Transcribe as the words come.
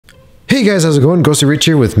Hey guys, how's it going? Ghosty Rich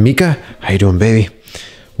here with Mika. How you doing, baby?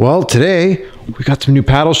 Well, today we got some new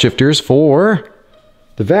paddle shifters for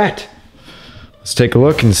the Vette. Let's take a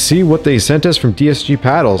look and see what they sent us from DSG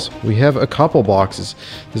Paddles. We have a couple boxes.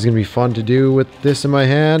 This is gonna be fun to do with this in my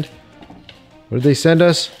hand. What did they send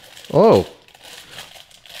us? Oh,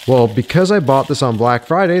 well, because I bought this on Black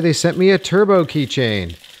Friday, they sent me a turbo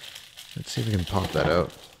keychain. Let's see if we can pop that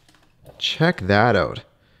out. Check that out.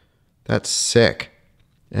 That's sick.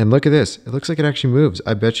 And look at this. It looks like it actually moves.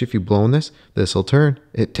 I bet you if you blow on this, this will turn.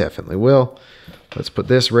 It definitely will. Let's put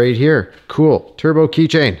this right here. Cool. Turbo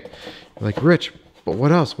keychain. You're like, Rich, but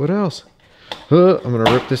what else? What else? I'm going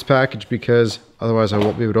to rip this package because otherwise I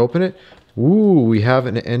won't be able to open it. Ooh, we have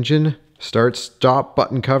an engine start stop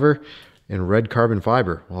button cover in red carbon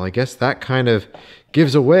fiber. Well, I guess that kind of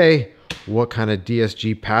gives away what kind of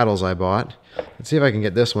DSG paddles I bought. Let's see if I can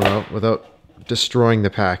get this one out without destroying the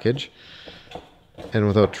package and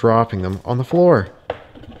without dropping them on the floor.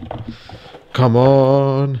 Come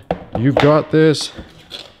on, you've got this.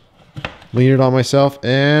 Lean it on myself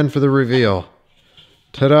and for the reveal.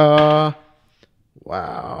 Ta-da!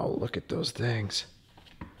 Wow, look at those things.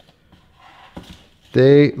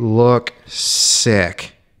 They look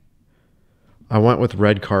sick. I went with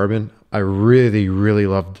red carbon. I really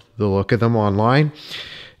loved the look of them online.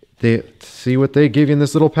 See what they give you in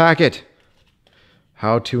this little packet.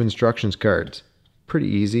 How-to instructions cards. Pretty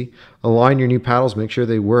easy. Align your new paddles, make sure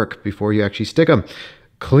they work before you actually stick them.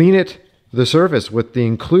 Clean the surface with the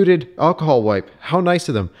included alcohol wipe. How nice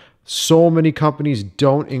of them. So many companies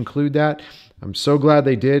don't include that. I'm so glad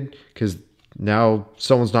they did, because now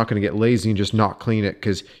someone's not going to get lazy and just not clean it,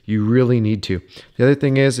 because you really need to. The other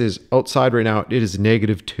thing is outside right now, it is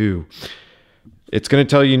 -2. It's going to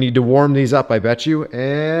tell you need to warm these up, I bet you.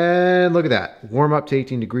 And look at that. Warm up to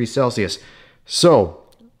 18 degrees Celsius. So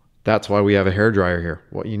that's why we have a hairdryer here.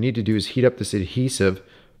 What you need to do is heat up this adhesive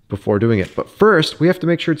before doing it. But first, we have to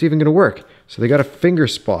make sure it's even going to work. So they got a finger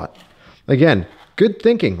spot. Again, good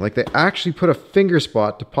thinking. Like they actually put a finger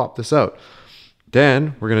spot to pop this out.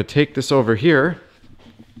 Then we're going to take this over here.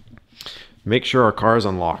 Make sure our car is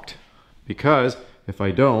unlocked. Because if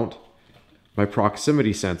I don't, my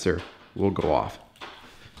proximity sensor will go off.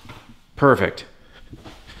 Perfect.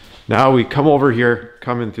 Now we come over here,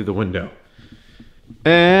 come in through the window.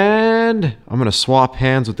 And I'm going to swap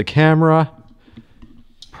hands with the camera.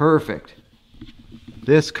 Perfect.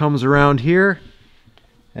 This comes around here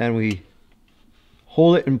and we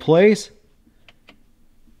hold it in place.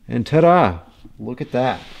 And ta-da! Look at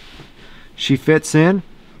that. She fits in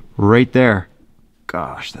right there.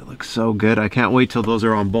 Gosh, that looks so good. I can't wait till those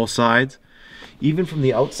are on both sides. Even from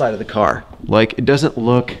the outside of the car. Like, it doesn't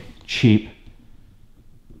look cheap.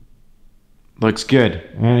 Looks good.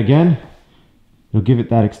 And again, you'll give it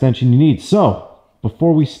that extension you need. So,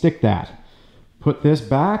 before we stick that, put this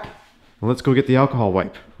back, and let's go get the alcohol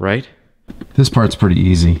wipe, right? This part's pretty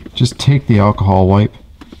easy. Just take the alcohol wipe,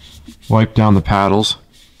 wipe down the paddles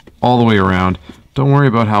all the way around. Don't worry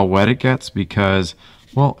about how wet it gets because,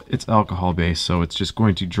 well, it's alcohol based, so it's just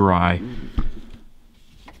going to dry.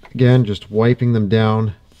 Again, just wiping them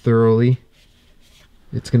down thoroughly.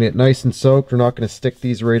 It's going to get nice and soaked. We're not going to stick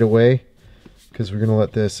these right away because we're going to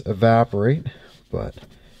let this evaporate. But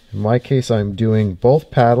in my case, I'm doing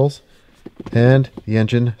both paddles and the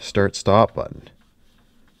engine start stop button.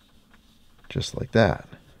 Just like that.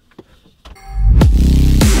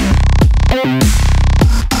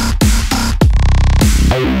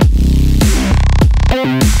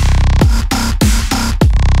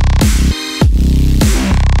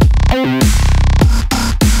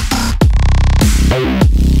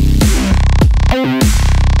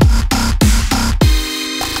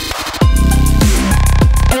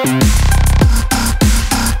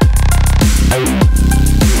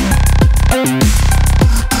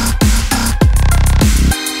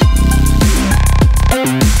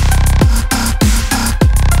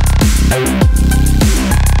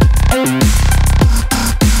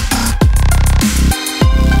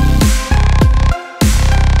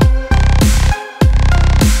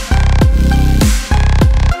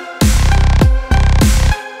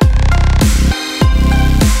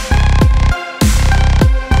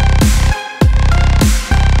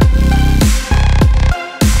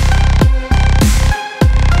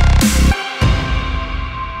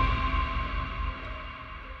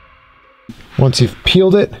 Once you've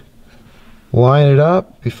peeled it, line it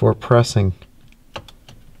up before pressing.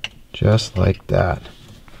 Just like that.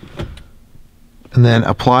 And then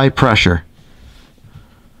apply pressure.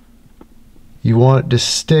 You want it to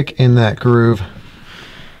stick in that groove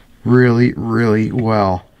really, really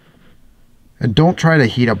well. And don't try to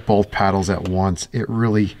heat up both paddles at once. It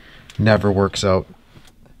really never works out.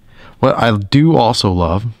 What I do also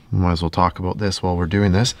love, might as well talk about this while we're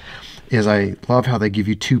doing this, is I love how they give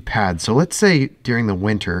you 2 pads. So let's say during the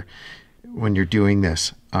winter when you're doing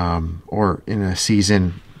this, or in a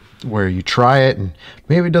season where you try it and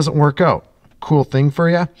maybe it doesn't work out. Cool thing for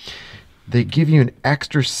you, they give you an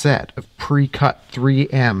extra set of pre-cut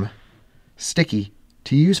 3M sticky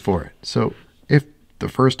to use for it. So if the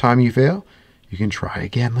first time you fail, you can try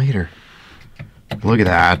again later. Look at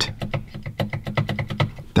that.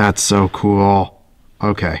 That's so cool.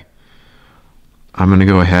 Okay. I'm going to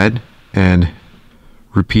go ahead and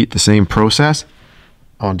repeat the same process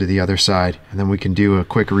onto the other side, and then we can do a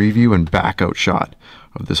quick review and back out shot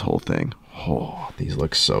of this whole thing. Oh, these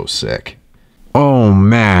look so sick. Oh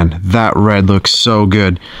man, that red looks so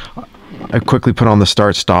good. I quickly put on the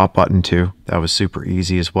start stop button too. That was super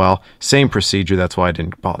easy as well. Same procedure, that's why I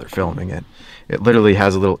didn't bother filming it. It literally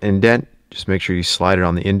has a little indent. Just make sure you slide it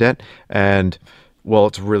on the indent, and while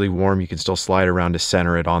it's really warm, you can still slide around to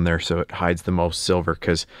center it on there so it hides the most silver,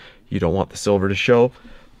 because you don't want the silver to show.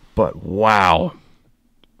 But wow,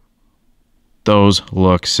 those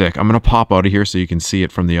look sick. I'm gonna pop out of here so you can see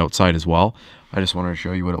it from the outside as well. I just wanted to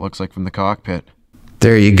show you what it looks like from the cockpit.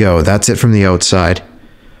 There you go, that's it from the outside.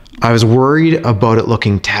 I was worried about it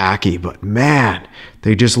looking tacky, but man,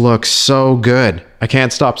 they just look so good. I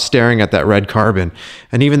can't stop staring at that red carbon.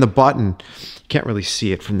 And even the button, you can't really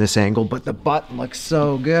see it from this angle, but the button looks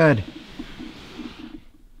so good.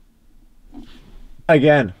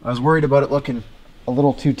 Again, I was worried about it looking a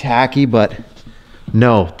little too tacky, but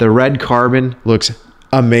no, the red carbon looks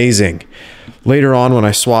amazing. Later on, when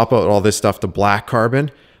I swap out all this stuff to black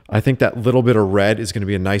carbon, I think that little bit of red is going to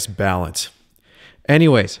be a nice balance.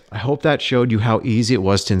 Anyways, I hope that showed you how easy it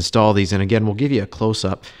was to install these. And again, we'll give you a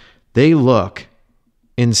close-up. They look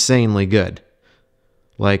insanely good.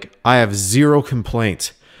 Like, I have zero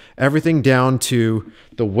complaints. Everything down to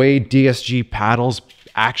the way DSG paddles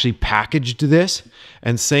actually packaged this,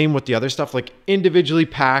 and same with the other stuff, like individually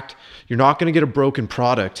packed. You're not going to get a broken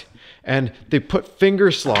product. And they put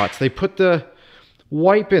finger slots. They put the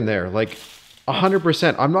wipe in there, like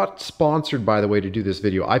 100%. I'm not sponsored, by the way, to do this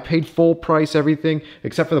video. I paid full price everything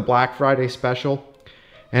except for the Black Friday special.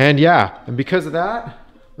 And yeah, and because of that,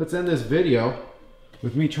 let's end this video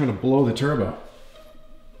with me trying to blow the turbo.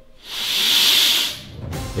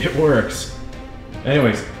 It works.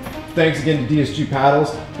 Anyways, thanks again to DSG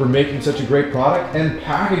Paddles for making such a great product and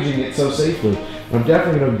packaging it so safely. I'm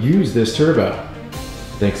definitely going to use this turbo.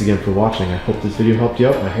 Thanks again for watching. I hope this video helped you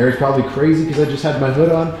out. My hair is probably crazy because I just had my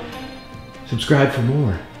hood on. Subscribe for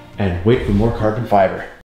more and wait for more carbon fiber.